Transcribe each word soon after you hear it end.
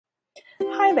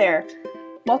Hi there!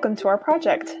 Welcome to our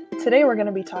project. Today we're going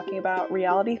to be talking about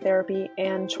reality therapy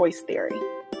and choice theory.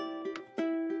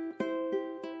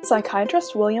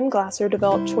 Psychiatrist William Glasser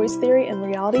developed choice theory and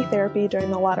reality therapy during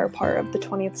the latter part of the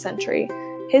 20th century.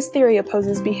 His theory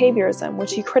opposes behaviorism,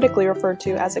 which he critically referred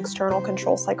to as external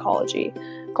control psychology.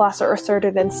 Glasser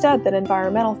asserted instead that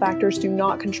environmental factors do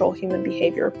not control human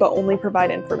behavior, but only provide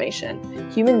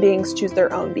information. Human beings choose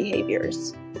their own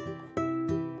behaviors.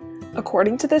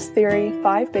 According to this theory,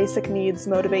 5 basic needs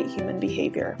motivate human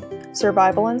behavior: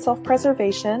 survival and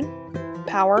self-preservation,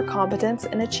 power, competence,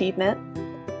 and achievement,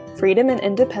 freedom and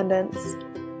independence,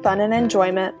 fun and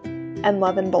enjoyment, and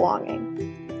love and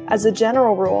belonging. As a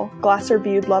general rule, Glasser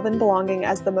viewed love and belonging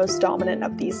as the most dominant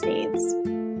of these needs.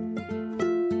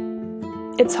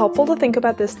 It's helpful to think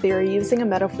about this theory using a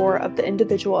metaphor of the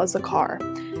individual as a car.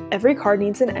 Every car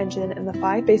needs an engine, and the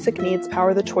 5 basic needs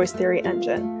power the choice theory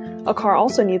engine. A car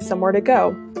also needs somewhere to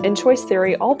go. In choice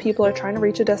theory, all people are trying to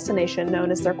reach a destination known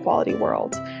as their quality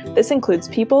world. This includes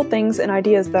people, things, and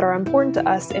ideas that are important to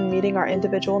us in meeting our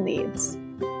individual needs.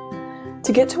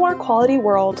 To get to our quality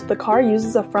world, the car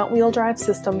uses a front-wheel drive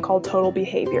system called total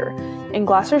behavior. In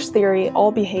Glasser's theory,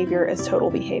 all behavior is total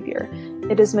behavior.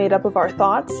 It is made up of our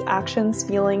thoughts, actions,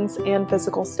 feelings, and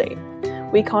physical state.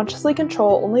 We consciously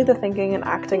control only the thinking and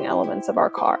acting elements of our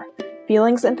car.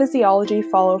 Feelings and physiology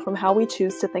follow from how we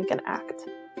choose to think and act.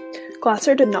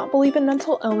 Glasser did not believe in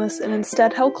mental illness and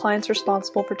instead held clients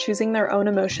responsible for choosing their own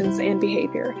emotions and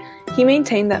behavior. He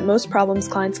maintained that most problems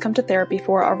clients come to therapy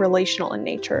for are relational in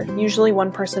nature, usually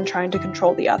one person trying to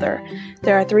control the other.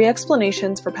 There are 3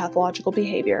 explanations for pathological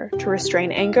behavior: to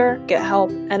restrain anger, get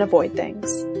help, and avoid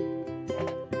things.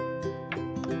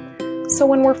 So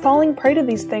when we're falling prey to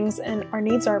these things and our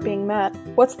needs aren't being met,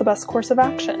 what's the best course of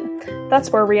action?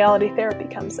 That's where reality therapy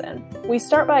comes in. We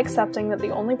start by accepting that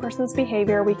the only person's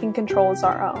behavior we can control is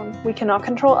our own. We cannot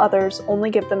control others, only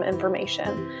give them information.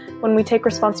 When we take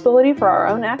responsibility for our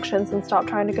own actions and stop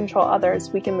trying to control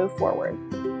others, we can move forward.